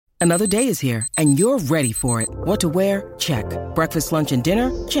Another day is here, and you're ready for it. What to wear? Check. Breakfast, lunch, and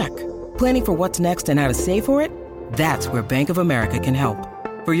dinner? Check. Planning for what's next and how to save for it? That's where Bank of America can help.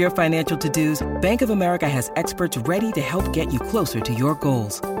 For your financial to-dos, Bank of America has experts ready to help get you closer to your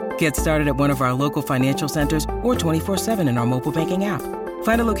goals. Get started at one of our local financial centers or 24/7 in our mobile banking app.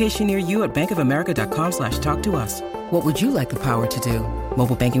 Find a location near you at bankofamerica.com/talktous. What would you like the power to do?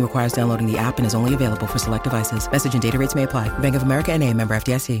 Mobile banking requires downloading the app and is only available for select devices. Message and data rates may apply. Bank of America N.A., member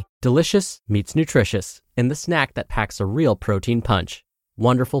FDIC. Delicious meets nutritious in the snack that packs a real protein punch.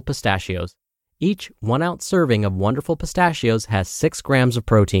 Wonderful Pistachios. Each 1-ounce serving of Wonderful Pistachios has 6 grams of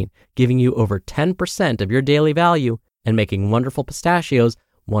protein, giving you over 10% of your daily value and making Wonderful Pistachios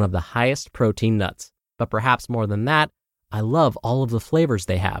one of the highest protein nuts. But perhaps more than that, I love all of the flavors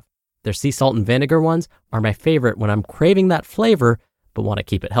they have. Their sea salt and vinegar ones are my favorite when I'm craving that flavor but want to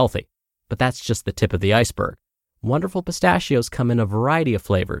keep it healthy. But that's just the tip of the iceberg. Wonderful Pistachios come in a variety of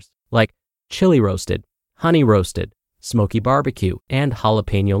flavors, like chili roasted, honey roasted, smoky barbecue, and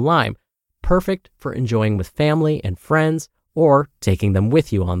jalapeno lime, perfect for enjoying with family and friends or taking them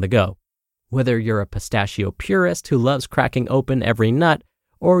with you on the go. Whether you're a pistachio purist who loves cracking open every nut,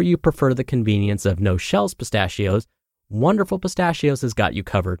 or you prefer the convenience of no-shells pistachios, Wonderful Pistachios has got you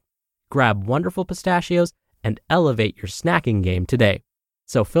covered. Grab Wonderful Pistachios and elevate your snacking game today.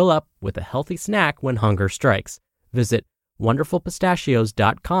 So fill up with a healthy snack when hunger strikes. Visit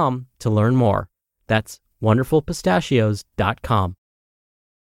wonderfulpistachios.com to learn more. That's wonderfulpistachios.com.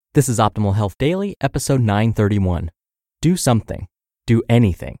 This is Optimal Health Daily, episode 931. Do Something, Do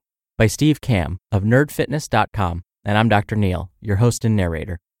Anything, by Steve Kamb of nerdfitness.com. And I'm Dr. Neil, your host and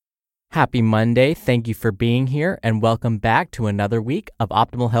narrator. Happy Monday. Thank you for being here and welcome back to another week of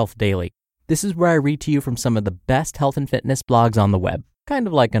Optimal Health Daily. This is where I read to you from some of the best health and fitness blogs on the web, kind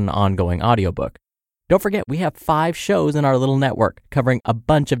of like an ongoing audiobook. Don't forget, we have 5 shows in our little network covering a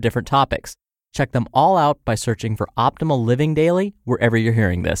bunch of different topics. Check them all out by searching for Optimal Living Daily wherever you're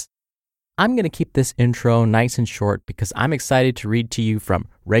hearing this. I'm going to keep this intro nice and short because I'm excited to read to you from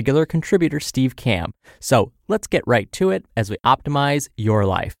regular contributor Steve Kamb. So let's get right to it as we optimize your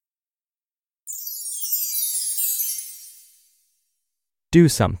life. Do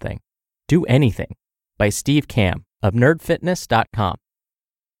Something, Do Anything, by Steve Kamb of nerdfitness.com.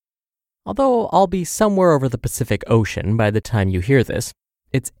 Although I'll be somewhere over the Pacific Ocean by the time you hear this,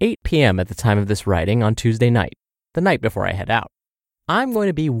 it's 8 p.m. at the time of this writing on Tuesday night, the night before I head out. I'm going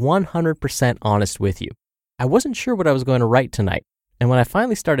to be 100% honest with you. I wasn't sure what I was going to write tonight, and when I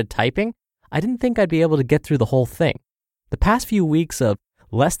finally started typing, I didn't think I'd be able to get through the whole thing. The past few weeks of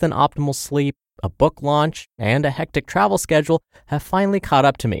less than optimal sleep, a book launch, and a hectic travel schedule have finally caught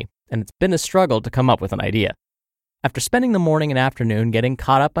up to me, and it's been a struggle to come up with an idea. After spending the morning and afternoon getting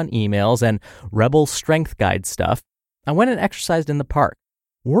caught up on emails and Rebel Strength Guide stuff, I went and exercised in the park,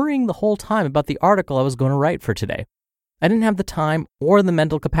 worrying the whole time about the article I was going to write for today. I didn't have the time or the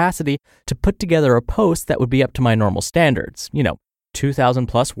mental capacity to put together a post that would be up to my normal standards, 2,000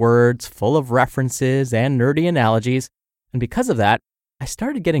 plus words, full of references and nerdy analogies, and because of that, I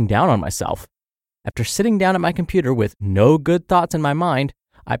started getting down on myself. After sitting down at my computer with no good thoughts in my mind,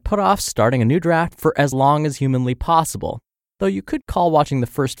 I put off starting a new draft for as long as humanly possible, though you could call watching the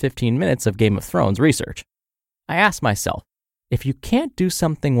first 15 minutes of Game of Thrones research. I asked myself, if you can't do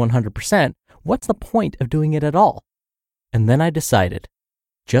something 100%, what's the point of doing it at all? And then I decided,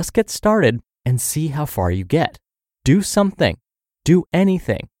 just get started and see how far you get. Do something. Do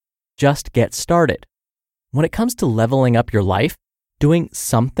anything. Just get started. When it comes to leveling up your life, doing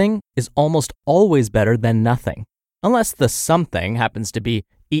something is almost always better than nothing, unless the something happens to be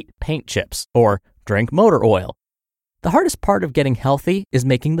eat paint chips or drink motor oil. The hardest part of getting healthy is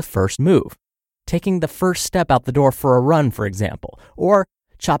making the first move, taking the first step out the door for a run, for example, or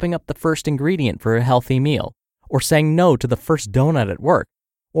chopping up the first ingredient for a healthy meal, or saying no to the first donut at work,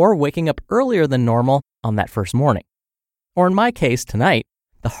 or waking up earlier than normal on that first morning. Or in my case tonight,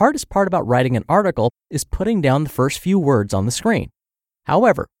 the hardest part about writing an article is putting down the first few words on the screen.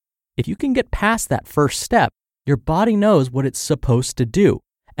 However, if you can get past that first step, your body knows what it's supposed to do,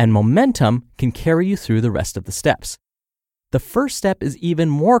 and momentum can carry you through the rest of the steps. The first step is even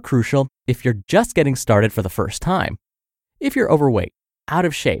more crucial if you're just getting started for the first time. If you're overweight, out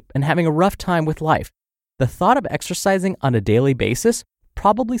of shape, and having a rough time with life, the thought of exercising on a daily basis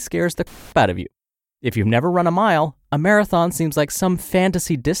probably scares the crap out of you. If you've never run a mile, a marathon seems like some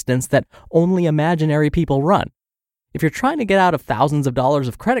fantasy distance that only imaginary people run. If you're trying to get out of thousands of dollars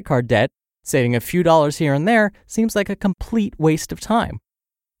of credit card debt, saving a few dollars here and there seems like a complete waste of time.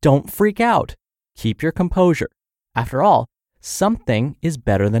 Don't freak out. Keep your composure. After all, something is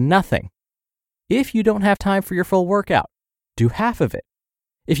better than nothing. If you don't have time for your full workout, do half of it.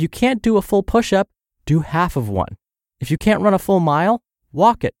 If you can't do a full push-up, do half of one. If you can't run a full mile,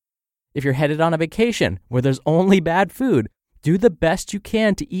 walk it. If you're headed on a vacation where there's only bad food, do the best you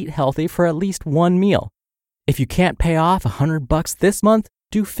can to eat healthy for at least one meal. If you can't pay off $100 this month,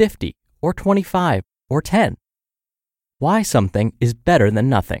 do 50 or 25 or 10. Why something is better than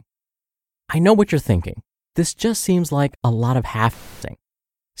nothing. I know what you're thinking. This just seems like a lot of half-thing.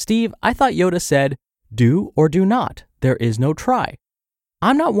 Steve, I thought Yoda said, do or do not. There is no try.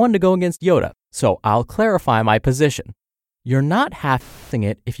 I'm not one to go against Yoda, so I'll clarify my position. You're not half-thing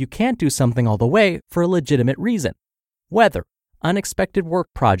it if you can't do something all the way for a legitimate reason. Weather, unexpected work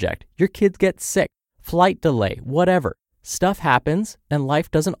project, your kids get sick, flight delay, whatever. Stuff happens and life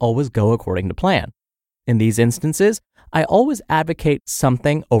doesn't always go according to plan. In these instances, I always advocate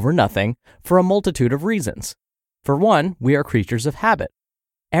something over nothing for a multitude of reasons. For one, we are creatures of habit.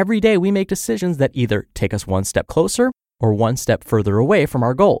 Every day we make decisions that either take us one step closer or one step further away from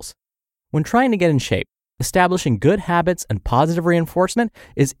our goals. When trying to get in shape, establishing good habits and positive reinforcement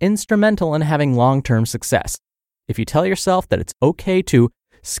is instrumental in having long-term success. If you tell yourself that it's okay to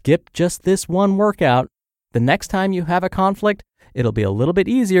skip just this one workout, the next time you have a conflict, it'll be a little bit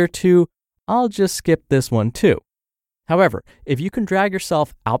easier to, I'll just skip this one too. However, if you can drag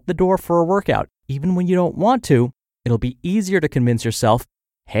yourself out the door for a workout, even when you don't want to, it'll be easier to convince yourself,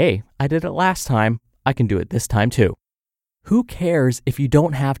 hey, I did it last time, I can do it this time too. Who cares if you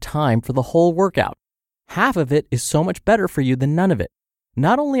don't have time for the whole workout? Half of it is so much better for you than none of it.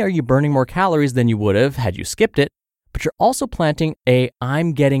 Not only are you burning more calories than you would have had you skipped it, but you're also planting a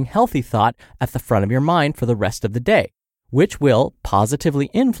I'm getting healthy thought at the front of your mind for the rest of the day, which will positively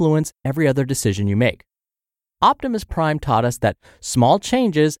influence every other decision you make. Optimus Prime taught us that small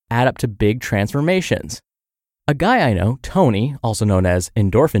changes add up to big transformations. A guy I know, Tony, also known as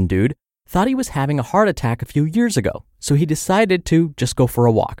Endorphin Dude, thought he was having a heart attack a few years ago, so he decided to just go for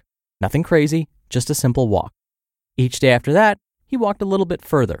a walk. Nothing crazy, just a simple walk. Each day after that, he walked a little bit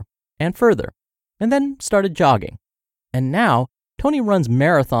further, and then started jogging. And now, Tony runs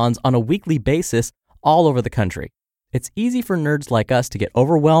marathons on a weekly basis all over the country. It's easy for nerds like us to get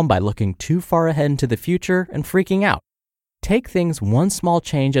overwhelmed by looking too far ahead into the future and freaking out. Take things one small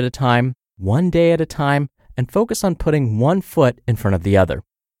change at a time, one day at a time, and focus on putting one foot in front of the other.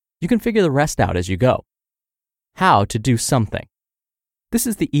 You can figure the rest out as you go. How to do something. This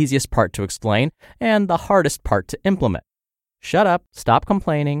is the easiest part to explain and the hardest part to implement. Shut up, stop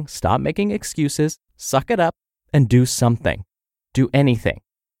complaining, stop making excuses, suck it up, and do something. Do anything.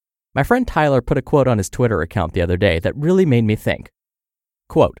 My friend Tyler put a quote on his Twitter account the other day that really made me think.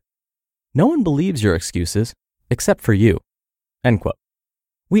 Quote, "No one believes your excuses except for you." End quote.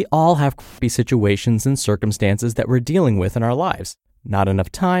 We all have crappy situations and circumstances that we're dealing with in our lives. Not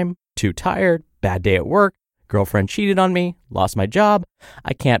enough time, too tired, bad day at work, girlfriend cheated on me, lost my job,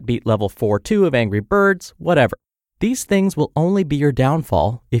 I can't beat level 4-2 of Angry Birds, whatever. These things will only be your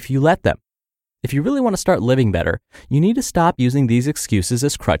downfall if you let them. If you really want to start living better, you need to stop using these excuses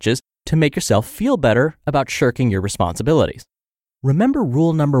as crutches to make yourself feel better about shirking your responsibilities. Remember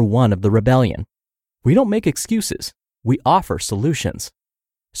rule number 1 of the rebellion. We don't make excuses. We offer solutions.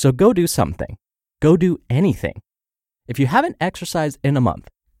 So go do something. Go do anything. If you haven't exercised in a month,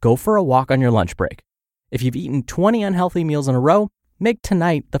 go for a walk on your lunch break. If you've eaten 20 unhealthy meals in a row, make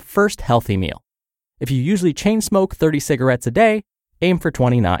tonight the first healthy meal. If you usually chain smoke 30 cigarettes a day, aim for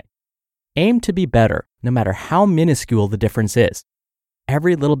 29. Aim to be better, no matter how minuscule the difference is.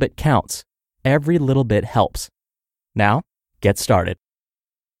 Every little bit counts. Every little bit helps. Now, get started.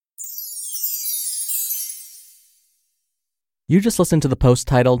 You just listened to the post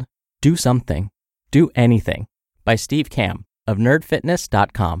titled, Do Something, Do Anything, by Steve Kamb of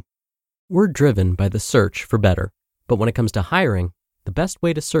nerdfitness.com. We're driven by the search for better, but when it comes to hiring, the best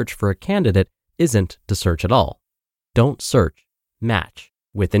way to search for a candidate isn't to search at all. Don't search, match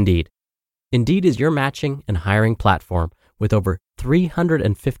with Indeed. Indeed is your matching and hiring platform with over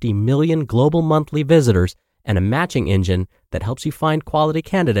 350 million global monthly visitors and a matching engine that helps you find quality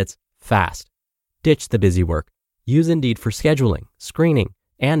candidates fast. Ditch the busy work. Use Indeed for scheduling, screening,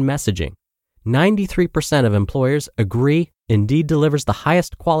 and messaging. 93% of employers agree Indeed delivers the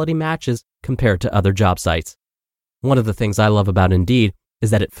highest quality matches compared to other job sites. One of the things I love about Indeed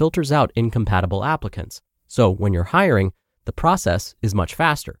is that it filters out incompatible applicants. So when you're hiring, the process is much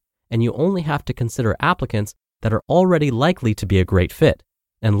faster, and you only have to consider applicants that are already likely to be a great fit.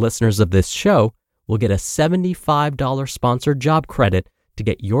 And listeners of this show will get a $75 sponsored job credit to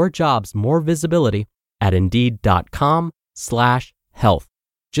get your jobs more visibility at Indeed.com/health.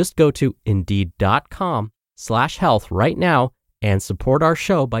 Just go to Indeed.com/health right now and support our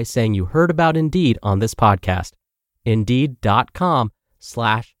show by saying you heard about Indeed on this podcast. Indeed.com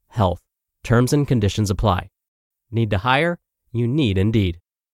Indeed.com/health. Terms and conditions apply. Need to hire? You need Indeed.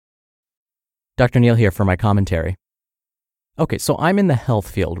 Dr. Neal here for my commentary. Okay, so I'm in the health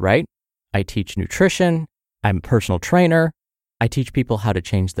field, right? I teach nutrition, I'm a personal trainer, I teach people how to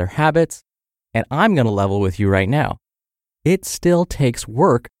change their habits, and I'm going to level with you right now. It still takes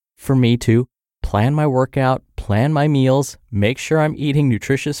work for me to plan my workout, plan my meals, make sure I'm eating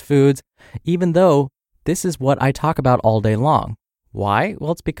nutritious foods, even though this is what I talk about all day long. Why?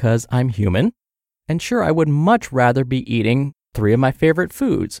 Well, it's because I'm human. And sure, I would much rather be eating 3 of my favorite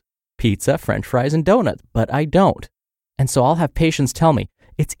foods, pizza, french fries, and donuts, but I don't. And so I'll have patients tell me,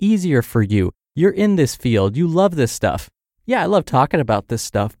 it's easier for you. You're in this field. You love this stuff. Yeah, I love talking about this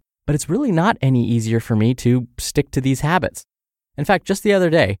stuff, but it's really not any easier for me to stick to these habits. In fact, just the other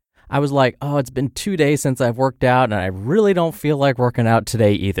day, I was like, oh, it's been 2 days since I've worked out, and I really don't feel like working out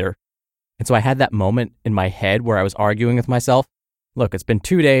today either. And so I had that moment in my head where I was arguing with myself. Look, it's been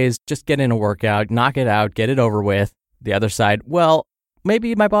 2 days, just get in a workout, knock it out, get it over with. The other side, well,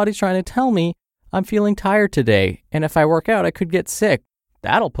 maybe my body's trying to tell me I'm feeling tired today, and if I work out, I could get sick.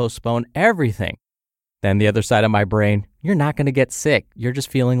 That'll postpone everything. Then the other side of my brain, you're not going to get sick. You're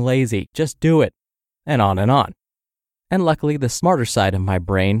just feeling lazy. Just do it. And on and on. And luckily, the smarter side of my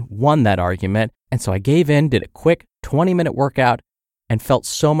brain won that argument, and so I gave in, did a quick 20-minute workout, and felt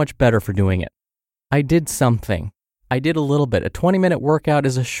so much better for doing it. I did something. I did a little bit. A 20-minute workout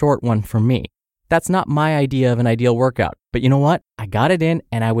is a short one for me. That's not my idea of an ideal workout. But you know what? I got it in,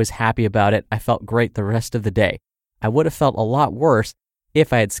 and I was happy about it. I felt great the rest of the day. I would have felt a lot worse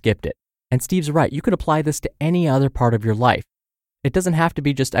if I had skipped it. And Steve's right. You could apply this to any other part of your life. It doesn't have to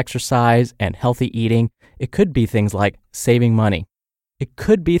be just exercise and healthy eating. It could be things like saving money. It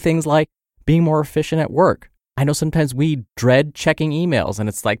could be things like being more efficient at work. I know sometimes we dread checking emails, and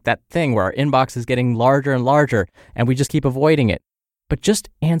it's like that thing where our inbox is getting larger and larger, and we just keep avoiding it. But just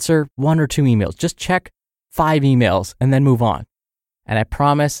answer 1 or 2 emails. Just check 5 emails and then move on. And I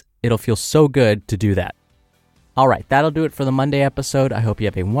promise it'll feel so good to do that. All right, that'll do it for the Monday episode. I hope you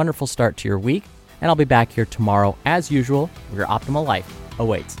have a wonderful start to your week, and I'll be back here tomorrow as usual, where your optimal life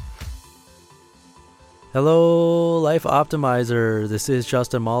awaits. Hello, Life Optimizer. This is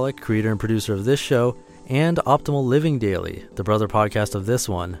Justin Malik, creator and producer of this show and Optimal Living Daily, the brother podcast of this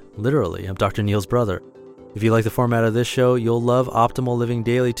one. Literally, I'm Dr. Neal's brother. If you like the format of this show, you'll love Optimal Living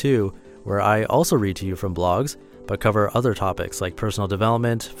Daily too, where I also read to you from blogs, but cover other topics like personal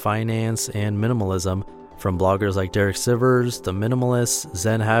development, finance, and minimalism from bloggers like Derek Sivers, The Minimalists,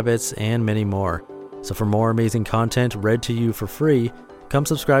 Zen Habits, and many more. So for more amazing content read to you for free, come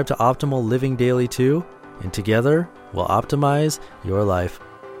subscribe to Optimal Living Daily too, and together we'll optimize your life.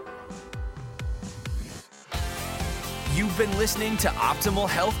 You've been listening to Optimal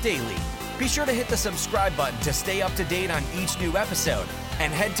Health Daily. Be sure to hit the subscribe button to stay up to date on each new episode,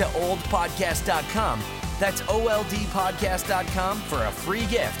 and head to oldpodcast.com. That's oldpodcast.com for a free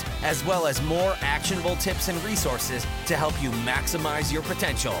gift, as well as more actionable tips and resources to help you maximize your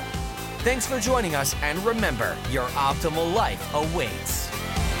potential. Thanks for joining us, and remember, your optimal life awaits.